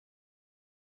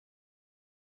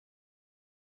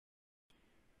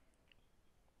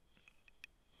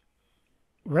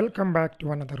Welcome back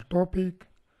to another topic,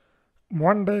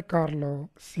 Monte Carlo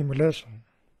simulation,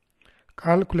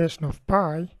 calculation of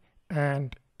pi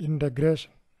and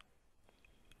integration.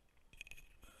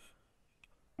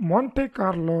 Monte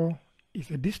Carlo is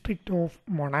a district of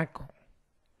Monaco.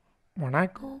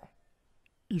 Monaco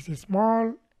is a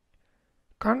small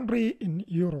country in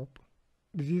Europe.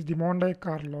 This is the Monte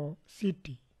Carlo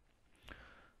city.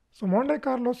 So Monte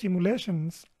Carlo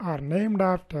simulations are named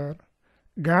after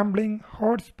gambling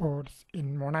hotspots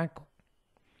in Monaco,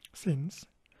 since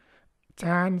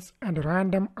chance and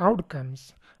random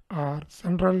outcomes are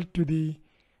central to the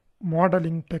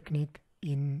modeling technique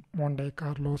in Monte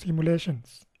Carlo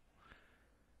simulations.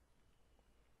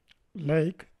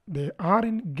 Like they are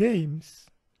in games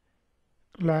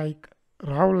like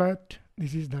roulette,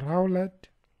 this is the roulette,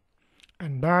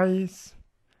 and dice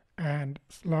and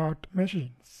slot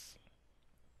machines.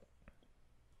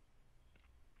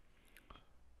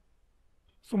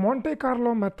 So Monte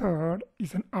Carlo method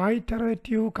is an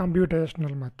iterative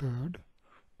computational method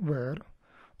where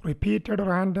repeated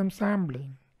random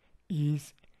sampling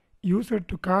is used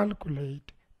to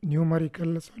calculate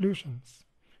numerical solutions.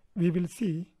 We will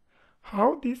see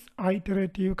how this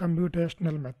iterative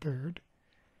computational method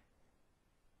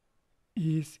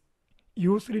is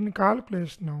used in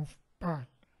calculation of pi.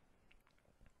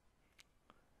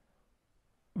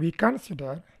 We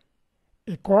consider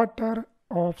a quarter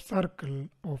of circle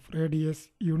of radius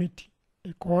unity,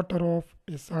 a quarter of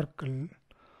a circle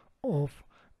of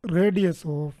radius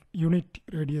of unity,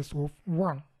 radius of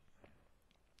 1.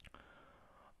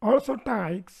 Also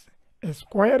takes a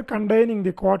square containing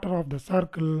the quarter of the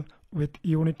circle with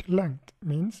unit length,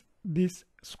 means this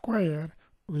square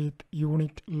with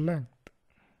unit length.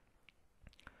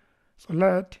 So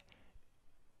let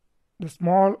the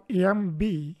small m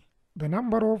be the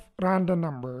number of random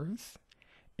numbers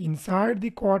inside the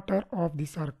quarter of the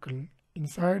circle.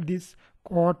 Inside this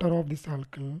quarter of the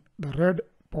circle, the red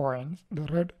points, the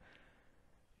red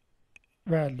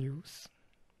values,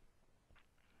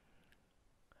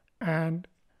 and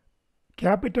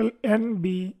capital N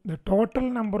be the total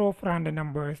number of random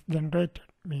numbers generated,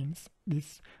 means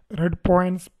these red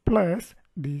points plus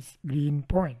these green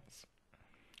points.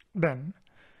 Then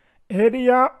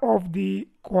area of the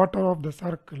quarter of the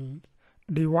circle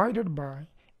divided by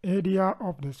area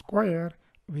of the square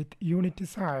with unity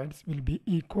sides will be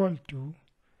equal to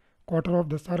quarter of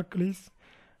the circle is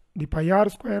the pi r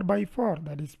square by 4,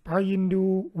 that is pi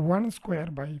into 1 square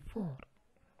by 4,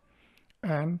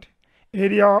 and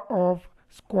area of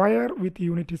square with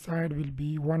unity side will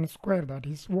be 1 square, that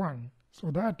is 1,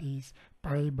 so that is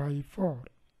pi by 4.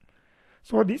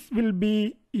 So this will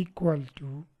be equal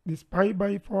to, this pi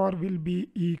by 4 will be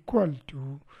equal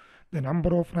to the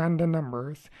number of random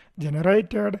numbers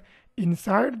generated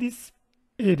inside this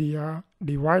area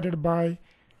divided by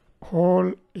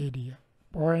whole area,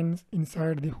 points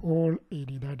inside the whole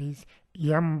area, that is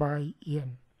m by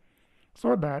n.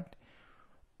 So that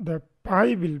the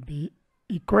pi will be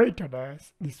equated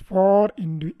as this 4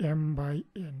 into m by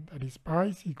n, that is pi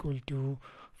is equal to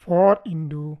 4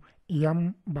 into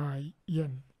m by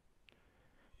n.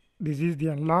 This is the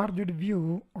enlarged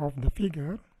view of the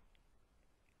figure.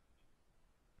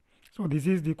 So this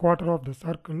is the quarter of the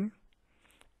circle,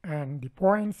 and the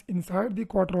points inside the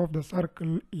quarter of the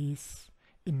circle is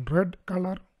in red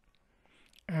color,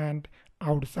 and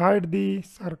outside the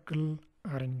circle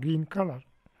are in green color.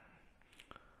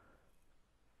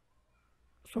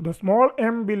 So the small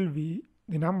m will be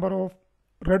the number of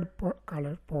red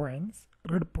color points,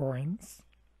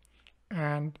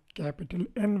 and capital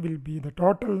N will be the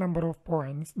total number of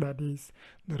points, that is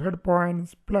the red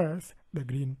points plus the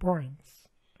green points.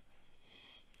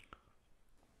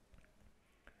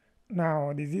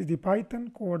 Now this is the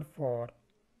Python code for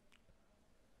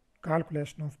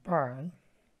calculation of pi.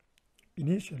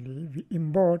 Initially we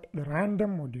import the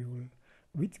random module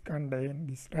which contains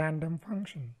this random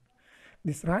function.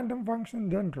 This random function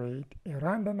generates a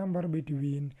random number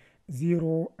between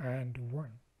 0 and 1.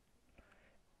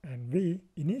 And we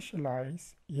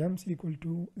initialize m is equal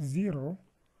to 0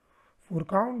 for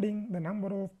counting the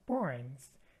number of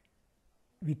points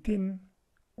within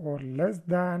or less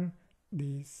than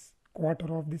this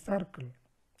quarter of the circle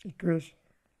equation.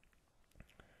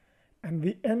 And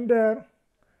we enter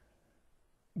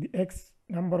the x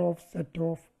number of set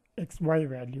of xy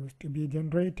values to be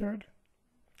generated,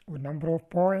 or number of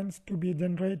points to be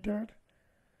generated,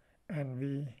 and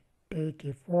we take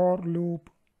a for loop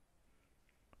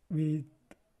which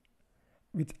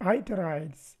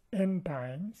iterates n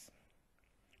times.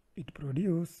 It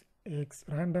produces x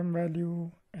random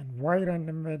value and y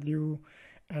random value,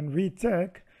 and we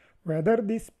check whether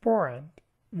this point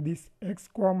this x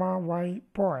comma y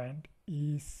point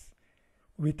is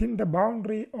within the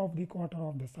boundary of the quarter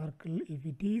of the circle. If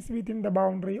it is within the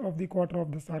boundary of the quarter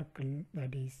of the circle,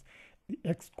 that is the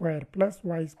x square plus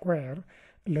y square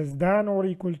less than or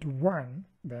equal to 1,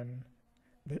 then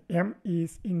the m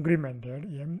is incremented.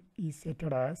 M is set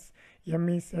as m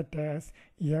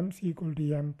is equal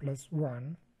to m plus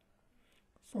 1.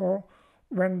 So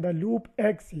when the loop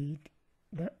exits,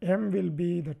 the m will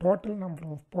be the total number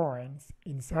of points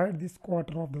inside this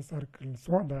quarter of the circle,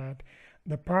 so that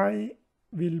the pi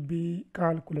will be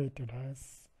calculated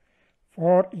as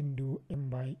 4 into m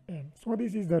by n. So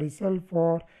this is the result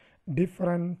for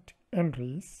different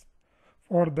entries.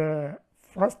 For the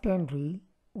first entry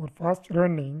or first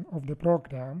running of the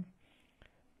program,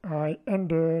 I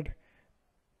entered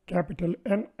capital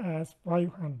N as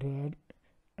 500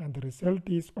 and the result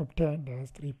is obtained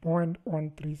as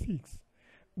 3.136.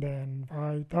 Then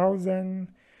 5000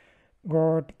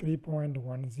 got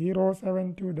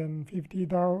 3.1072, then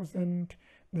 50,000,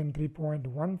 then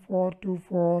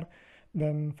 3.1424,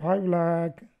 then 5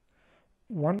 lakh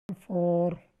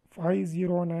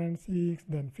 145096,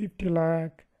 then 50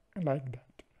 lakh, like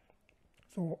that.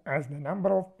 So as the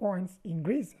number of points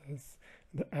increases,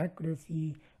 the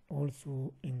accuracy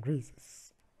also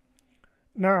increases.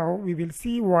 Now we will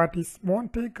see what is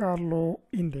Monte Carlo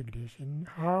integration,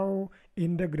 how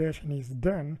integration is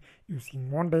done using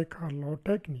Monte Carlo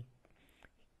technique.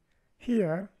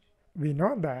 Here we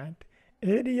know that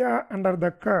area under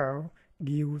the curve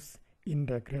gives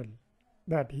integral.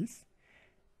 That is,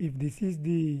 if this is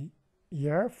the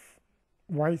f,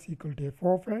 y is equal to f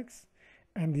of x,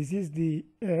 and this is the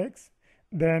x,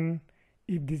 then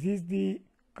if this is the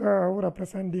curve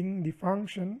representing the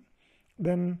function,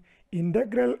 then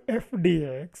integral f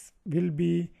dx will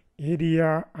be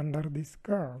area under this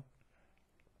curve.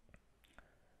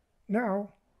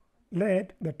 Now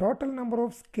let the total number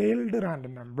of scaled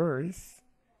random numbers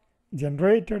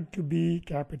generated to be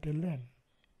capital N.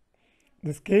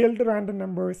 The scaled random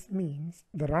numbers means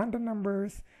the random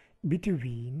numbers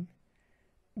between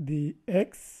the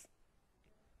x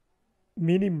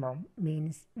minimum,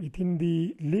 means within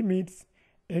the limits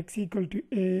x equal to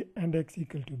a and x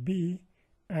equal to b,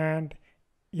 and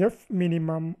f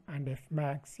minimum and f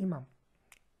maximum.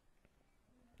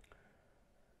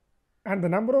 And the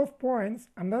number of points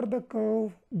under the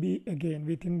curve be again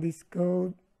within this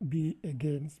curve be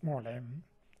again small m.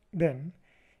 Then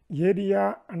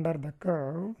area under the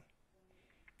curve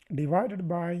divided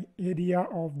by area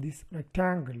of this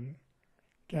rectangle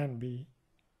can be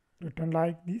written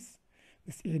like this.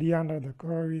 This area under the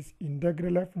curve is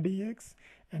integral f dx,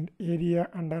 and area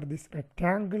under this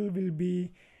rectangle will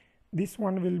be, this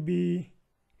one will be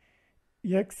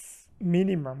x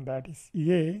minimum, that is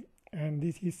a, and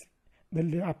this is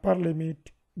the upper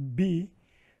limit b.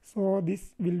 So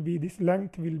this will be, this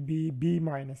length will be b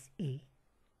minus a.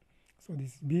 So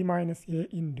this is b minus a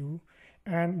into,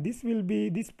 and this will be,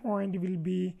 this point will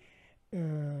be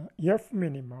f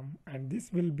minimum, and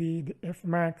this will be the f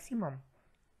maximum.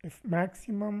 F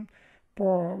maximum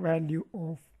for value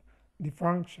of the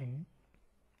function,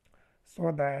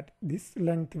 so that this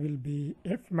length will be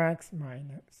f max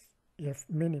minus f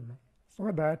minimum,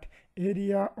 so that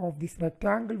area of this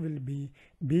rectangle will be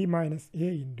b minus a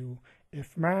into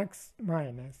f max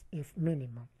minus f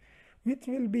minimum, which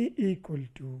will be equal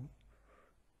to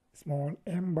small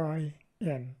m by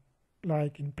n,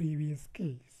 like in previous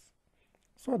case.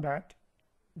 So that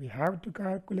we have to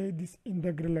calculate this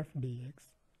integral f dx,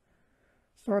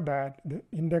 so that the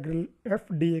integral f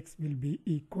dx will be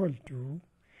equal to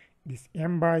this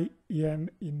m by n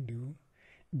into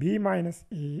b minus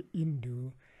a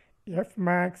into f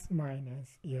max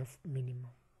minus f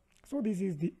minimum. So this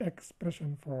is the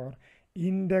expression for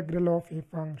integral of a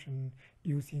function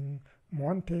using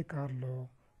Monte Carlo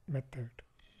method.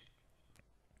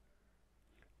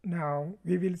 Now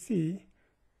we will see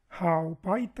how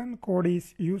Python code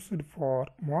is used for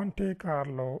Monte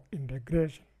Carlo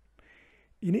integration.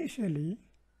 Initially,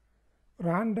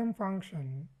 random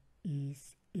function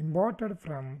is imported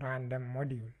from random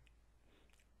module.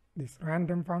 This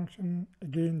random function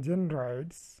again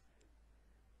generates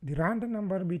the random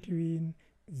number between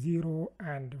 0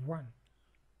 and 1.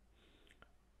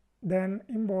 Then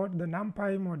import the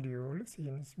NumPy module,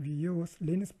 since we use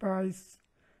linspace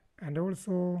and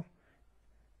also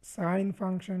sine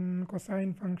function,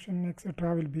 cosine function,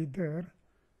 etc. will be there.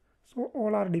 So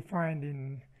all are defined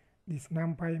in this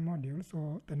NumPy module.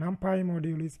 So the NumPy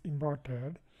module is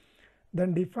imported.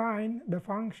 Then define the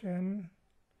function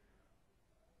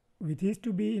which is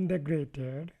to be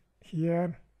integrated.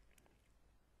 Here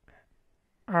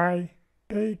I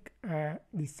take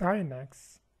the sin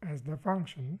x as the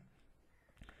function.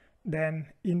 Then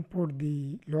input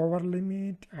the lower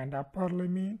limit and upper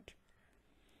limit.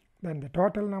 Then the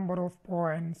total number of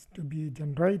points to be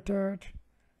generated.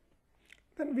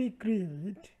 Then we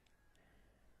create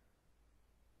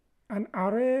an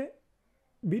array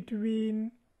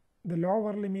between the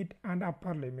lower limit and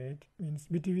upper limit, means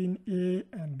between A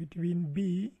and between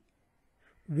B,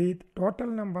 with total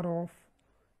number of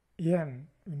n,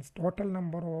 means total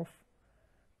number of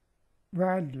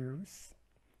values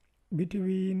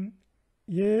between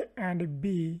A and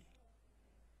B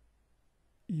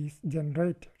is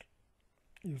generated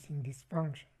using this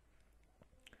function.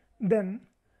 Then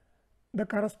the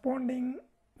corresponding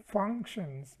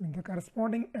functions, the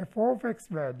corresponding f of x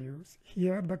values,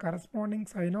 here the corresponding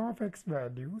sin of x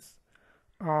values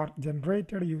are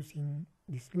generated using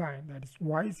this line, that is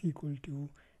y is equal to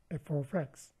f of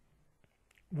x,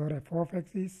 where f of x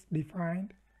is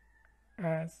defined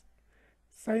as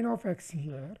sin of x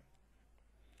here.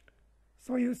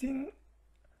 So using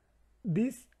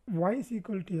this y is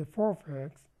equal to f of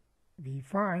x, we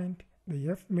find the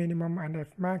f minimum and f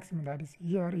maximum, that is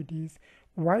here it is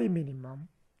y minimum,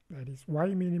 that is y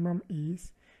minimum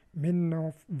is min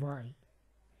of y,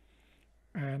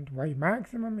 and y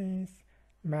maximum is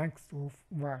max of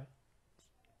y.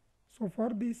 So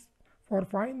for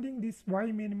finding this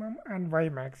y minimum and y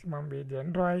maximum, we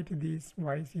then write this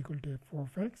y is equal to f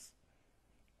of x.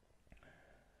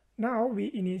 Now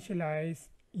we initialize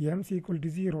m is equal to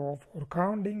 0 for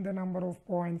counting the number of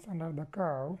points under the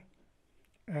curve,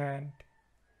 and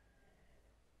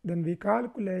then we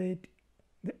calculate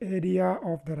the area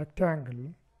of the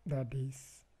rectangle, that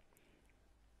is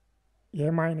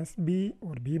a minus b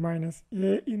or b minus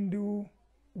a into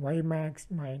y max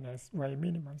minus y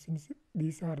minimum, since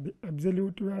these are the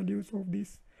absolute values of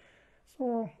this.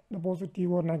 So the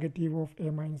positive or negative of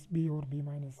a minus b or b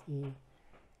minus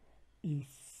a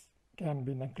can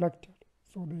be neglected.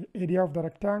 So the area of the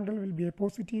rectangle will be a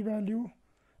positive value.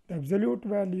 The absolute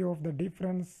value of the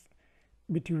difference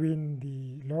between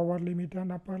the lower limit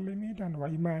and upper limit, and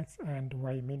y max and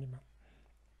y minimum.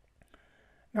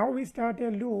 Now we start a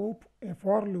loop, a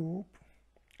for loop,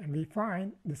 and we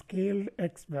find the scaled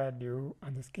x value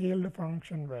and the scaled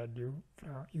function value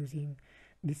using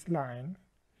this line.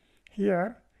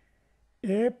 Here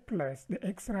a plus the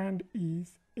x rand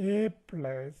is a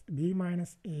plus b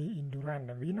minus a into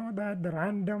random. We know that the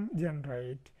random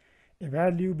generate a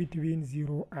value between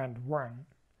 0 and 1,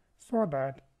 so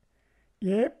that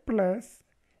a plus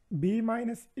b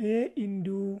minus a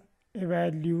into a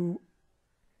value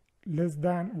less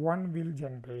than 1 will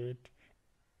generate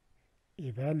a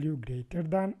value greater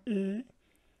than a,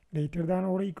 greater than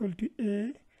or equal to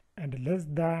a, and less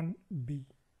than b.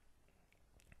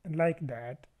 And like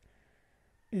that,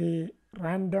 a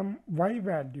random y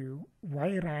value,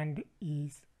 y rand,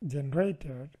 is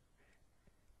generated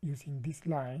using this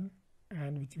line,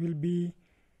 and which will be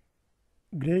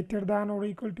greater than or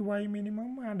equal to y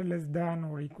minimum and less than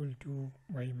or equal to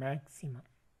y maximum.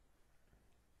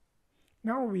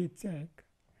 Now we check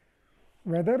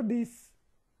whether this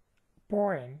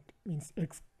point, means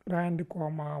x rand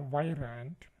comma y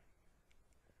rand,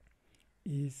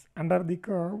 is under the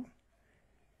curve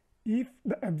if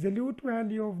the absolute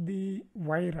value of the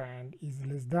y rand is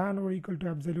less than or equal to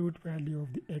absolute value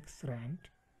of the x rand.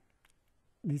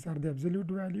 These are the absolute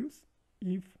values.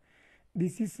 If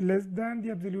this is less than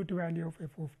the absolute value of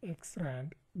f of x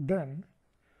rand, then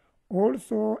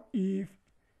also if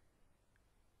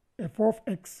f of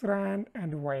x rand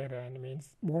and y rand,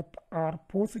 means both are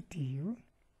positive,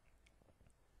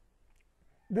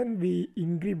 then we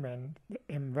increment the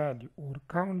m value or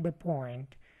count the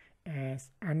point as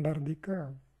under the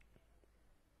curve.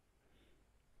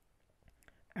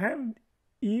 And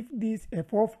if these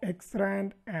f of x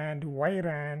rand and y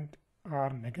rand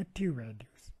are negative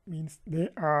values, means they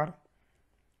are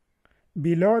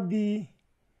below the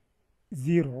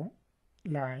 0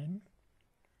 line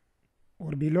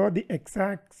or below the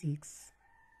x-axis,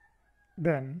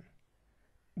 then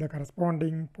the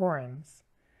corresponding points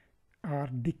are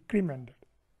decremented.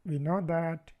 We know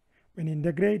that when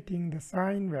integrating the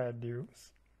sine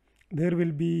values, there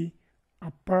will be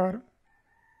upper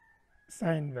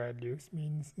sine values,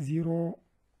 means 0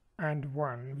 and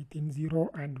 1, within 0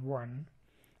 and 1,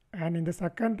 and in the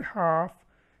second half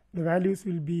the values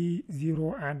will be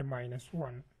 0 and minus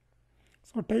 1.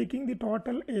 So taking the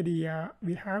total area,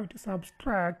 we have to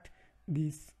subtract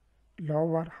this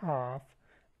lower half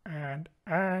and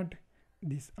add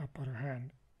this upper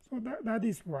hand. So that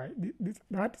is why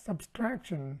that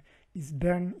subtraction is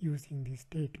done using this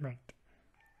statement.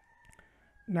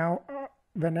 Now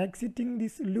when exiting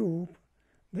this loop,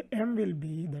 The m will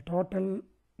be the total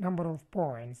number of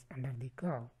points under the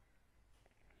curve,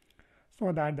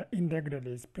 so that the integral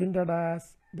is printed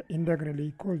as the integral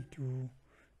equal to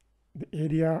the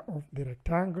area of the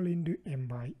rectangle into m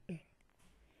by n.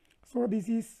 So this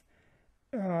is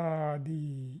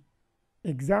the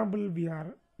example we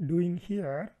are doing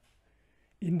here,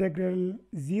 integral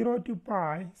 0 to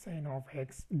pi sine of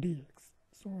x dx.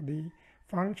 So the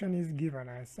function is given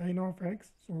as sine of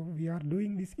x. So we are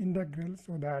doing this integral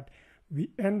so that we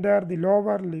enter the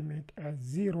lower limit as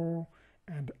 0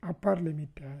 and upper limit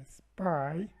as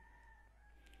pi.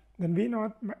 Then we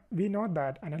know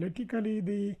that analytically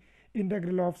the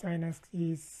integral of sine x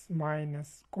is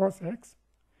minus cos x.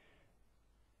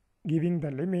 Giving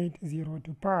the limit 0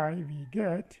 to pi, we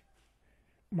get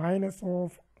minus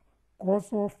of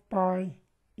cos of pi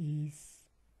is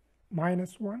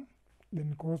minus 1.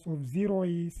 Then cos of 0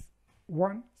 is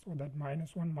 1. So that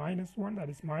minus 1 minus 1, that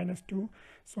is minus 2.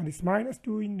 So this minus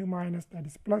 2 into minus, that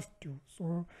is plus 2.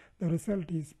 So the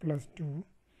result is plus 2.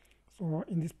 So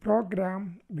in this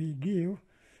program, we give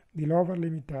the lower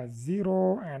limit as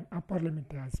 0 and upper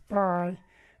limit as pi.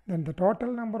 Then the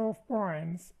total number of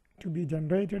points to be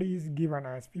generated is given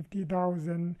as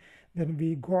 50,000. Then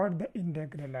we got the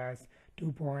integral as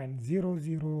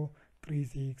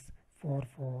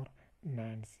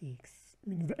 2.00364496.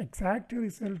 Means the exact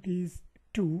result is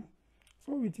 2,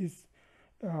 so which is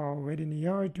very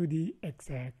near to the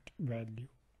exact value.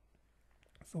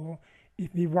 So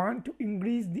if we want to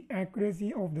increase the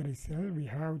accuracy of the result, we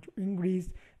have to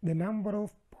increase the number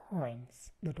of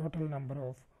points, the total number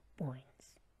of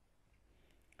points.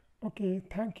 Okay,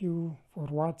 thank you for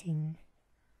watching.